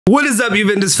What is up,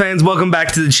 Juventus fans? Welcome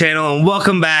back to the channel and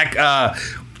welcome back.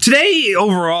 Today,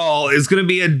 overall, is going to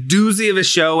be a doozy of a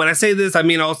show. When I say this, I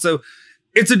mean also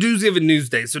it's a doozy of a news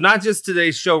day. So not just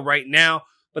today's show right now,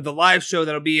 but the live show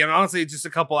that'll be, and honestly, just a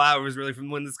couple hours really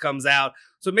from when this comes out.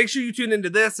 So make sure you tune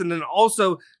into this and then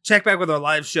also check back with our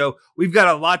live show. We've got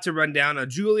a lot to run down.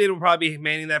 Julian will probably be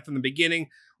manning that from the beginning.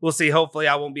 We'll see. Hopefully,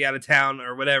 I won't be out of town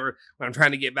or whatever when I'm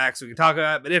trying to get back so we can talk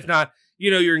about it. But if not, you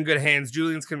know you're in good hands.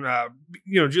 Julian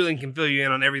can fill you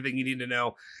in on everything you need to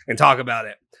know and talk about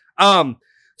it.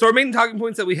 So our main talking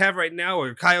points that we have right now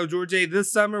are Kaio Jorge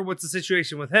this summer. What's the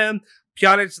situation with him?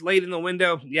 Pjanic late in the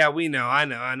window. Yeah, we know. I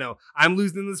know. I'm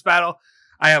losing this battle.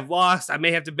 I have lost. I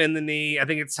may have to bend the knee. I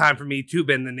think it's time for me to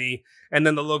bend the knee. And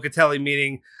then the Locatelli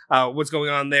meeting. What's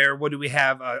going on there? What do we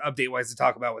have update-wise to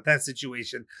talk about with that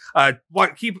situation?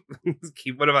 What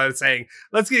am I saying?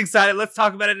 Let's get excited. Let's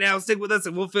talk about it now. Stick with us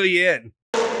and we'll fill you in.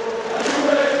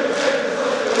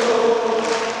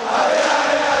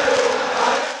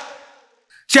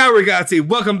 Ciao ragazzi,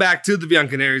 welcome back to the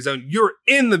Bianconeri Zone. You're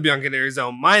in the Bianconeri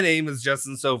Zone. My name is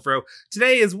Justin Sofro.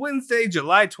 Today is Wednesday,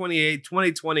 July 28,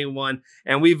 2021,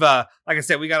 and we've, like I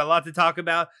said, we got a lot to talk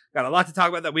about. Got a lot to talk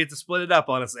about that we have to split it up,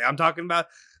 honestly. I'm talking about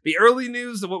the early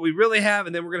news of what we really have,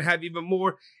 and then we're going to have even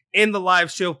more in the live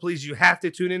show. Please, you have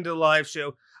to tune into the live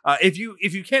show. If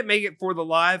you can't make it for the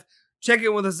live, check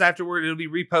in with us afterward. It'll be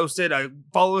reposted.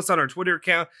 Follow us on our Twitter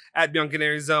account at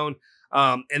Bianconeri Zone.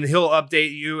 And he'll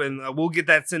update you, and we'll get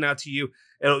that sent out to you.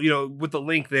 It'll, with the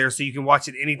link there, so you can watch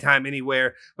it anytime,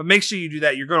 anywhere. But make sure you do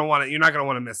that. You're not gonna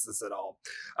want to miss this at all.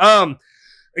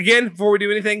 Again, before we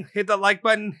do anything, hit that like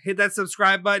button, hit that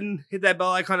subscribe button, hit that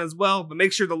bell icon as well. But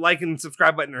make sure the like and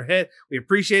subscribe button are hit. We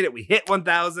appreciate it. We hit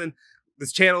 1,000.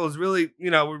 This channel is really,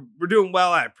 we're doing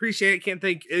well. I appreciate it. Can't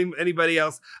thank anybody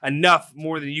else enough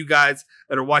more than you guys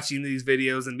that are watching these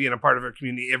videos and being a part of our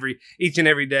community each and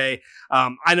every day.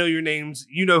 I know your names.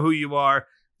 You know who you are.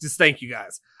 Just thank you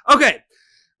guys. Okay,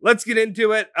 let's get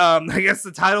into it. I guess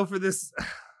the title for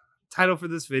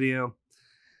this video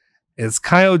is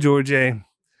Kaio Jorge,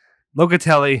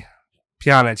 Locatelli,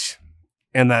 Pjanic,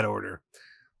 in that order.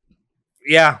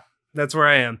 Yeah, that's where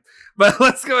I am. But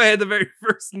let's go ahead. The very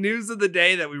first news of the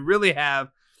day that we really have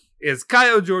is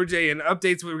Kaio Jorge and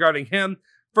updates regarding him.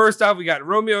 First off, we got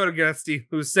Romeo Augusti,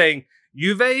 who's saying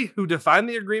Juve, who defined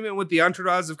the agreement with the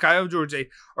entourage of Kaio Jorge,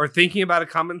 are thinking about a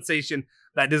compensation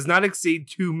that does not exceed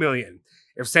 $2 million.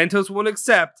 If Santos won't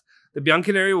accept, the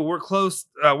Bianconeri will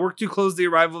work to close the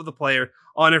arrival of the player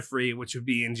on a free, which would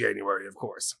be in January, of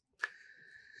course.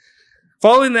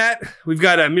 Following that, we've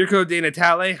got Mirko De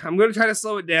Natale. I'm going to try to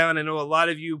slow it down. I know a lot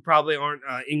of you probably aren't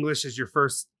English as your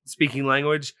first speaking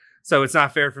language, so it's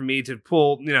not fair for me to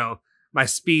pull, my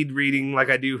speed reading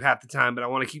like I do half the time, but I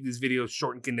want to keep these videos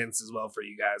short and condensed as well for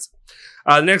you guys.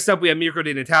 Next up, we have Mirko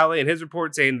De Natale and his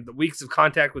report saying that the weeks of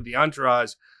contact with the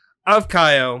entourage of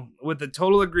Kaio, with the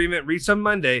total agreement reached on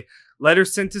Monday,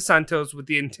 letters sent to Santos with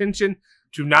the intention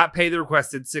to not pay the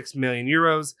requested 6 million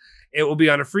euros. It will be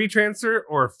on a free transfer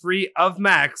or a free of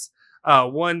max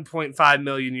 1.5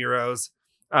 million euros.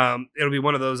 It'll be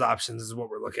one of those options is what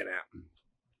we're looking at.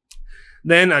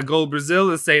 Then Gol Brazil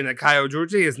is saying that Kaio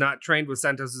Jorge is not trained with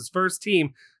Santos' first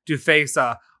team to face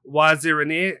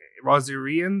Wazirians.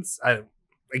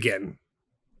 Again,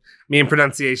 me and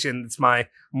pronunciation, it's my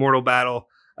mortal battle.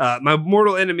 My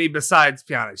mortal enemy besides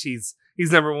Pjanic.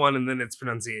 He's number one, and then it's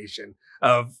pronunciation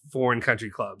of foreign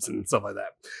country clubs and stuff like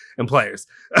that, and players.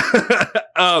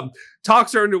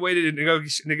 Talks are underway to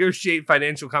negotiate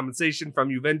financial compensation from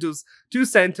Juventus to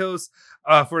Santos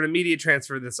for an immediate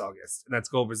transfer this August, and that's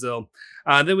Gol Brazil.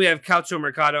 Then we have Calcio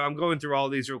Mercato. I'm going through all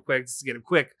these real quick just to get a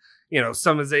quick,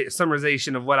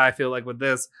 summarization of what I feel like with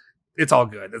this. It's all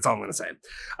good. That's all I'm going to say.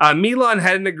 Milan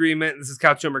had an agreement. This is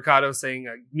Calcio Mercato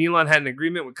saying Milan had an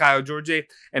agreement with Kaio Jorge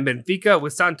and Benfica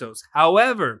with Santos.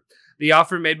 However, the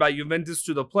offer made by Juventus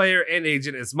to the player and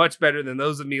agent is much better than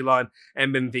those of Milan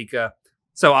and Benfica.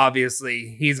 So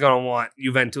obviously, he's going to want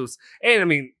Juventus. And I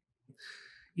mean,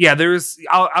 yeah,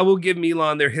 I will give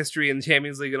Milan their history in the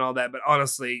Champions League and all that. But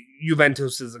honestly,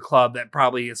 Juventus is a club that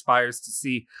probably aspires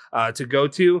to go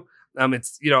to.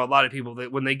 It's, a lot of people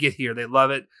that when they get here, they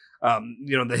love it.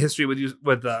 The history with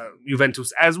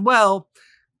Juventus, as well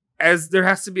as there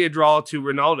has to be a draw to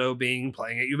Ronaldo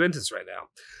playing at Juventus right now.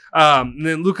 And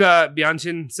then Luca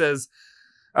Biancin says,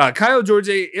 Kaio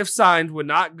Jorge, if signed, would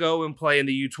not go and play in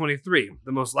the U23.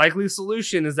 The most likely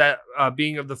solution is that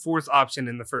being of the fourth option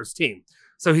in the first team.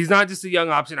 So he's not just a young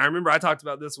option. I remember I talked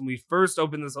about this when we first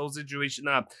opened this whole situation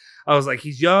up. I was like,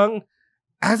 he's young.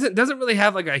 Doesn't really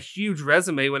have like a huge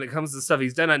resume when it comes to stuff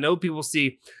he's done. I know people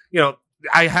see,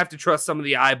 I have to trust some of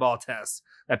the eyeball tests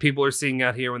that people are seeing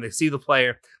out here when they see the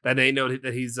player, that they know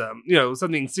that he's,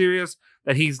 something serious,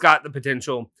 that he's got the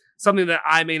potential, something that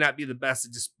I may not be the best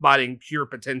at, just spotting pure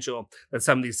potential that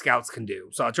some of these scouts can do.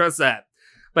 So I'll trust that.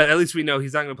 But at least we know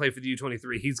he's not going to play for the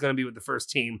U23. He's going to be with the first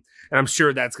team. And I'm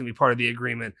sure that's going to be part of the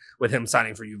agreement with him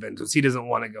signing for Juventus. He doesn't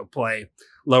want to go play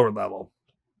lower level.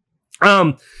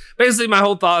 Basically, my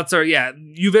whole thoughts are,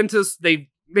 Juventus, they've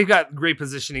got great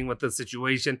positioning with the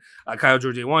situation. Kaio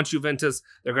Jorge wants Juventus.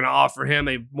 They're going to offer him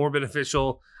a more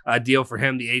beneficial deal for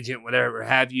him, the agent, whatever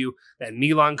have you, than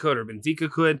Milan could or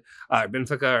Benfica could, or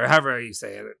Benfica, or however you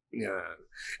say it. Yeah.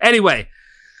 Anyway,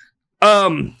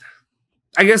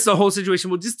 I guess the whole situation,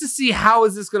 well, just to see how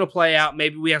is this going to play out.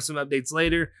 Maybe we have some updates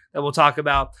later that we'll talk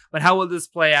about, but how will this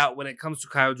play out when it comes to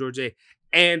Kaio Jorge?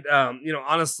 And,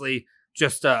 honestly,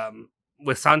 just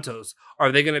with Santos,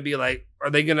 are they going to be like, are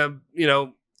they going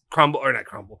to, crumble or not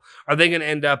crumble? Are they going to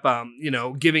end up,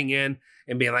 giving in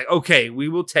and being like, okay, we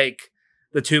will take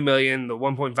the 2 million, the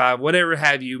 1.5, whatever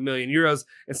have you, million euros,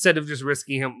 instead of just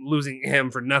losing him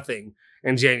for nothing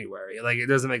in January. Like, it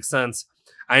doesn't make sense.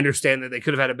 I understand that they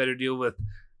could have had a better deal with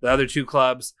the other two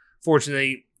clubs.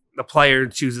 Fortunately, the player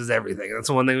chooses everything. That's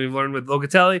the one thing we've learned with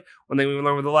Locatelli. One thing we've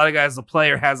learned with a lot of guys, the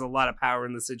player has a lot of power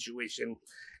in the situation.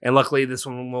 And luckily, this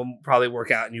one will probably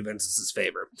work out in Juventus'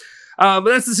 favor. But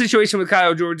that's the situation with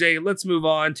Kaio Jorge. Let's move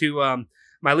on to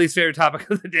my least favorite topic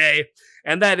of the day,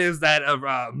 and that is that of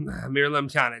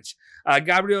Miralem Pjanic.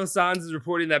 Gabriel Sanz is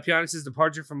reporting that Pjanic's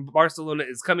departure from Barcelona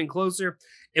is coming closer.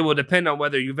 It will depend on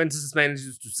whether Juventus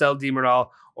manages to sell Di Maria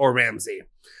or Ramsey.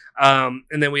 And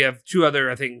then we have two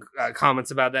other,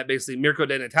 comments about that. Basically, Mirko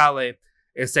De Natale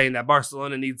is saying that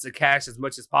Barcelona needs the cash as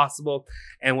much as possible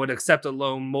and would accept a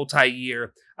loan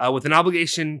multi-year with an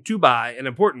obligation to buy, an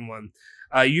important one.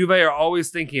 Juve are always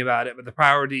thinking about it, but the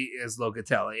priority is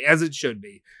Locatelli, as it should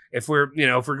be. If we're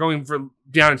going for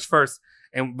Pjanic first,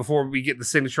 and before we get the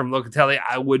signature from Locatelli,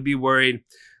 I would be worried.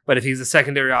 But if he's a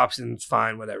secondary option, it's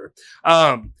fine, whatever.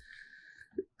 But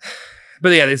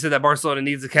yeah, they said that Barcelona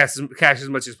needs the cash as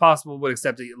much as possible, would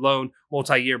accept a loan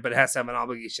multi-year, but it has to have an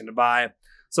obligation to buy.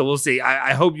 So we'll see.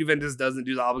 I hope Juventus doesn't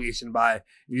do the obligation to buy. If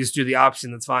you just do the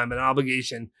option, that's fine. But an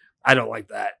obligation, I don't like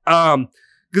that.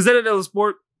 Gazzetta dello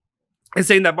Sport is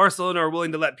saying that Barcelona are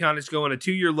willing to let Pjanic go on a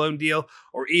 2-year loan deal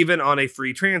or even on a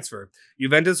free transfer.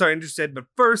 Juventus are interested, but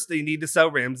first they need to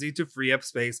sell Ramsey to free up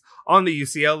space on the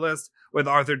UCL list, with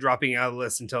Arthur dropping out of the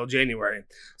list until January.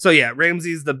 So yeah,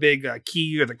 Ramsey's the big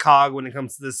key or the cog when it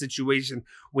comes to this situation.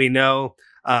 We know,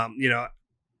 I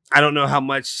don't know how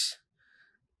much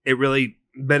it really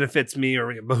benefits me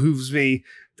or behooves me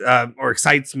or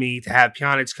excites me to have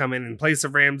Pjanic come in place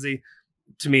of Ramsey.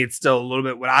 To me, it's still a little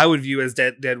bit what I would view as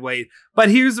dead weight. But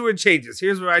here's where it changes.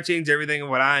 Here's where I change everything.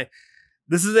 And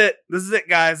this is it. This is it,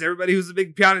 guys. Everybody who's a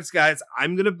big Pjanic guys,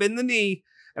 I'm going to bend the knee.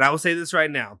 And I will say this right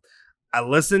now. I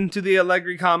listened to the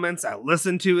Allegri comments. I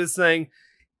listened to his thing.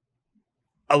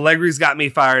 Allegri's got me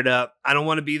fired up. I don't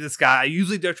want to be this guy. I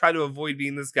usually do try to avoid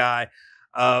being this guy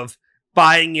of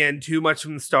buying in too much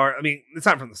from the start. I mean, it's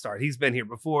not from the start. He's been here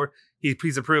before.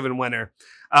 He's a proven winner.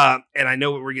 And I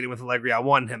know what we're getting with Allegri. I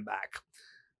want him back.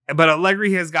 But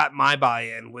Allegri has got my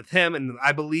buy-in with him, and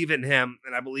I believe in him,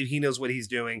 and I believe he knows what he's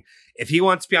doing. If he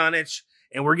wants Pjanic,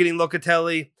 and we're getting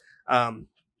Locatelli,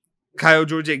 Kaio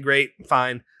Jorge, great,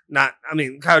 fine.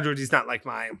 Kaio Jorge's not like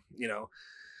I'm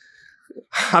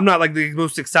not like the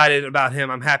most excited about him.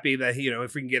 I'm happy that,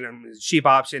 if we can get him a cheap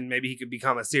option, maybe he could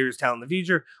become a serious talent in the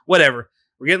future. Whatever.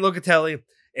 We're getting Locatelli.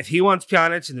 If he wants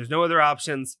Pjanic and there's no other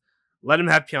options, let him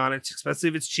have Pjanic, especially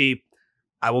if it's cheap.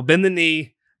 I will bend the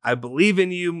knee. I believe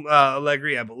in you,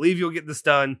 Allegri. I believe you'll get this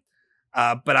done.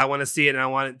 But I want to see it, and I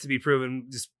want it to be proven.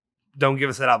 Just don't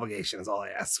give us that obligation is all I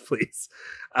ask, please.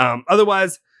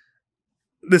 Otherwise,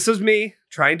 this is me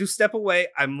trying to step away.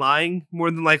 I'm lying more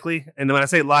than likely. And when I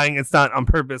say lying, it's not on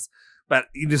purpose. But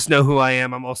you just know who I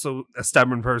am. I'm also a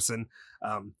stubborn person.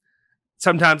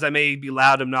 Sometimes I may be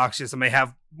loud, obnoxious. I may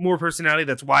have more personality.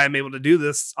 That's why I'm able to do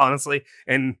this, honestly.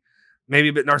 And maybe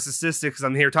a bit narcissistic because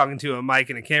I'm here talking to a mic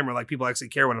and a camera, like people actually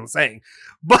care what I'm saying.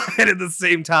 But at the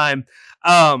same time,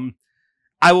 I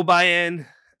will buy in.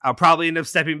 I'll probably end up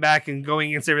stepping back and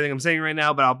going against everything I'm saying right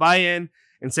now, but I'll buy in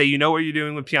and say, you know what you're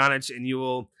doing with Pjanic, and you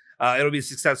will, it'll be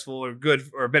successful or good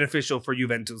or beneficial for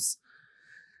Juventus.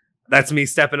 That's me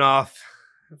stepping off.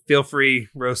 Feel free,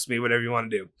 roast me, whatever you want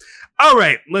to do. All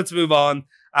right, let's move on.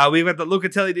 We've got the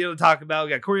Locatelli deal to talk about.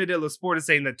 We got Corriere dello Sport is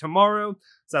saying that tomorrow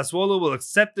Sassuolo will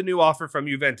accept the new offer from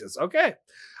Juventus. Okay.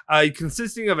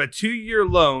 Consisting of a 2-year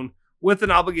loan with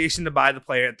an obligation to buy the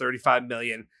player at $35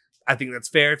 million. I think that's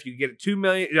fair. If you get a $2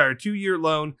 million or a 2-year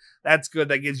loan, that's good.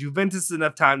 That gives Juventus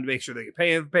enough time to make sure they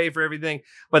can pay for everything.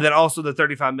 But then also the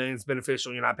 $35 million is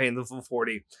beneficial. You're not paying the full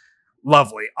 40.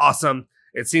 Lovely. Awesome.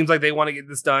 It seems like they want to get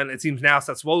this done. It seems now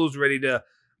Sassuolo's ready to,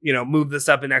 move this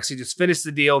up and actually just finish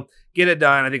the deal, get it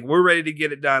done. I think we're ready to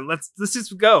get it done. Let's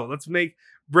just go.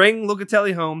 Bring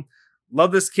Locatelli home.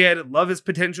 Love this kid. Love his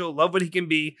potential. Love what he can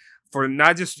be for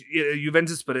not just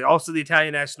Juventus, but also the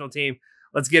Italian national team.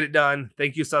 Let's get it done.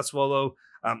 Thank you, Sassuolo.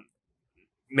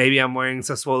 Maybe I'm wearing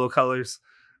Sassuolo colors.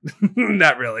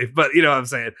 Not really, but you know what I'm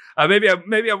saying.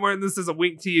 Maybe I'm wearing this as a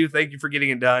wink to you. Thank you for getting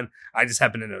it done. I just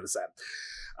happened to notice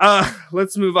that.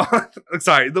 Let's move on.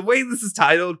 Sorry, the way this is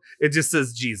titled, it just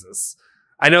says Jesus.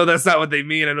 I know that's not what they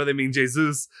mean. I know they mean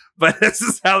Jesus, but this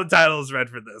is how the title is read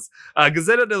for this.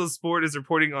 Gazzetta dello Sport is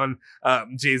reporting on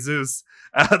Jesus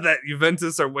that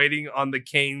Juventus are waiting on the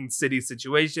Kane City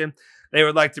situation. They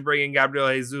would like to bring in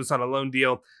Gabriel Jesus on a loan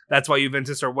deal. That's why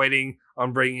Juventus are waiting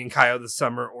on bringing in Kaio this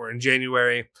summer or in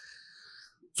January.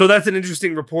 So that's an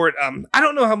interesting report. I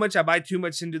don't know how much I buy too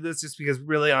much into this, just because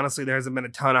really, honestly, there hasn't been a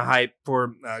ton of hype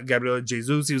for Gabriel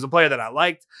Jesus. He was a player that I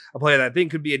liked, a player that I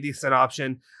think could be a decent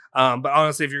option. But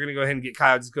honestly, if you're going to go ahead and get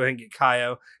Kaio, just go ahead and get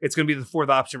Kaio. It's going to be the fourth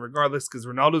option regardless, because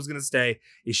Ronaldo's going to stay.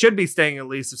 He should be staying at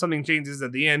least. If something changes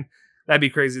at the end, that'd be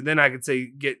crazy. Then I could say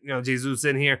get Jesus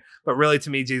in here. But really, to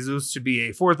me, Jesus should be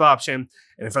a fourth option.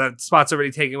 And if that spot's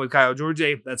already taken with Kaio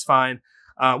Jorge, that's fine.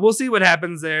 We'll see what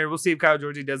happens there. We'll see if Kaio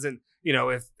Jorge doesn't,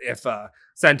 if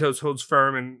Santos holds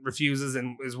firm and refuses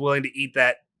and is willing to eat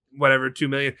that whatever $2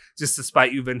 million just to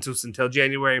spite Juventus until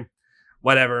January,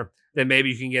 whatever. Then maybe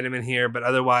you can get him in here. But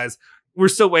otherwise, we're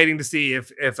still waiting to see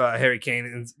if Harry Kane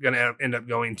is going to end up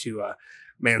going to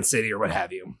Man City or what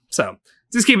have you. So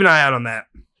just keep an eye out on that.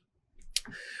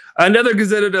 Another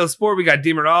Gazzetta dello Sport, we got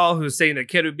Demiral, who's saying that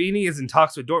Cherubini is in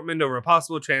talks with Dortmund over a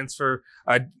possible transfer.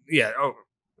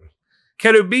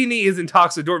 Cherubini is in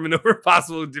talks with Dortmund over a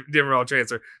possible Demiral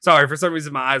transfer. Sorry, for some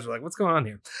reason my eyes were like, what's going on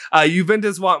here?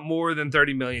 Juventus want more than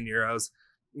 30 million euros.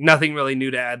 Nothing really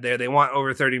new to add there. They want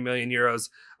over 30 million euros.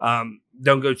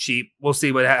 Don't go cheap. We'll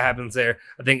see what happens there.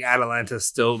 I think Atalanta is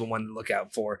still the one to look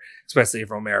out for, especially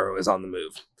if Romero is on the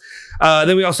move.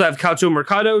 Then we also have Calcio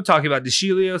Mercato talking about De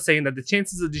Sciglio, saying that the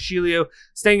chances of De Sciglio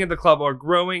staying at the club are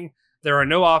growing. There are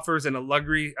no offers, and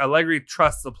Allegri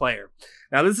trusts the player.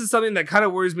 Now, this is something that kind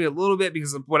of worries me a little bit,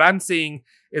 because what I'm seeing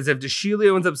is if De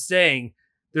Sciglio ends up staying,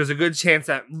 there's a good chance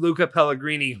that Luca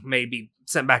Pellegrini may be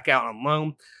sent back out on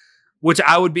loan, which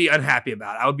I would be unhappy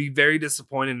about. I would be very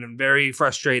disappointed and very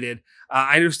frustrated.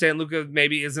 I understand Luca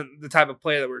maybe isn't the type of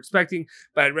player that we're expecting,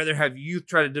 but I'd rather have youth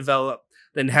try to develop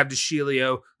than have De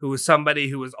Sciglio, who is somebody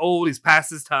who is old. He's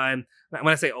past his time. When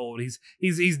I say old,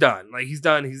 he's done. Like, he's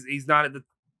done. He's not at the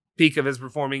peak of his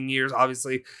performing years,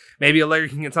 obviously. Maybe Allegri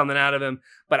can get something out of him,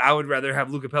 but I would rather have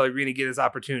Luca Pellegrini get his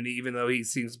opportunity, even though he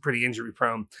seems pretty injury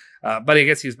prone. But I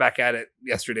guess he was back at it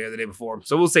yesterday or the day before.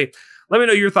 So we'll see. Let me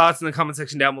know your thoughts in the comment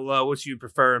section down below, what you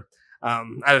prefer. I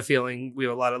have a feeling we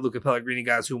have a lot of Luca Pellegrini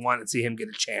guys who want to see him get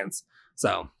a chance.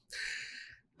 So,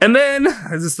 and then,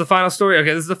 is this the final story?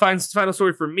 Okay, this is the final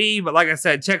story for me. But like I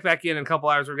said, check back in a couple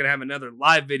hours. We're going to have another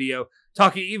live video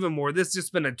talking even more. This has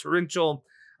just been a torrential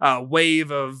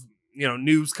wave of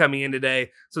news coming in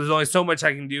today. So there's only so much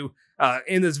I can do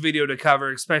in this video to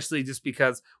cover, especially just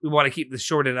because we want to keep this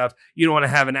short enough. You don't want to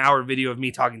have an hour video of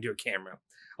me talking to a camera.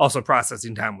 Also,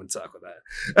 processing time would suck with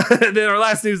that. Then our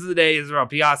last news of the day is around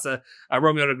Piazza.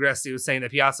 Romeo De Gresti was saying that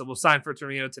Piazza will sign for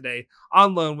Torino today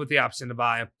on loan with the option to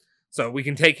buy. So we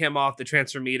can take him off the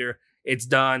transfer meter. It's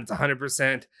done. It's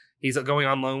 100%. He's going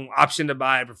on loan, option to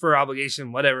buy, prefer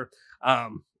obligation, whatever.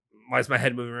 Why is my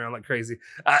head moving around like crazy?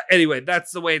 Anyway,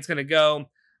 that's the way it's going to go.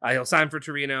 He'll sign for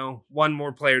Torino. One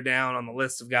more player down on the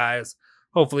list of guys.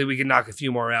 Hopefully we can knock a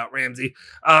few more out, Ramsey.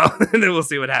 And then we'll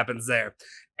see what happens there.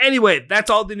 Anyway,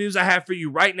 that's all the news I have for you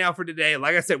right now for today.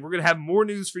 Like I said, we're going to have more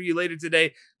news for you later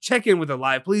today. Check in with the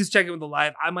live. Please check in with the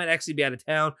live. I might actually be out of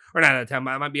town. Or not out of town,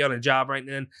 but I might be on a job right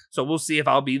then. So we'll see if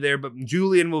I'll be there. But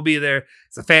Julian will be there.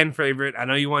 It's a fan favorite. I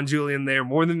know you want Julian there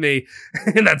more than me.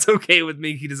 And that's okay with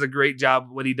me. He does a great job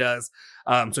at what he does.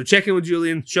 So check in with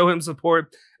Julian. Show him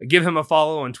support. Give him a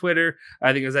follow on Twitter.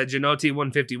 I think it was at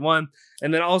Genotti151.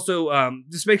 And then also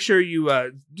just make sure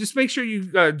you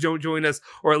join us,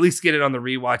 or at least get it on the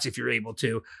rewatch if you're able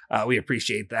to. We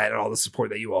appreciate that and all the support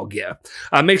that you all give.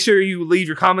 Make sure you leave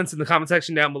your comments in the comment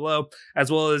section down below, as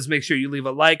well as make sure you leave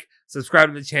a like, subscribe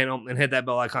to the channel, and hit that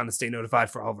bell icon to stay notified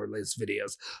for all of our latest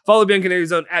videos. Follow Bianconeri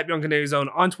Zone at Bianconeri Zone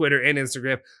on Twitter and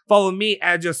Instagram. Follow me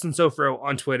at Justin Sofro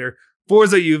on Twitter.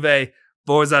 Forza Juve,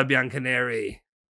 Forza Bianconeri.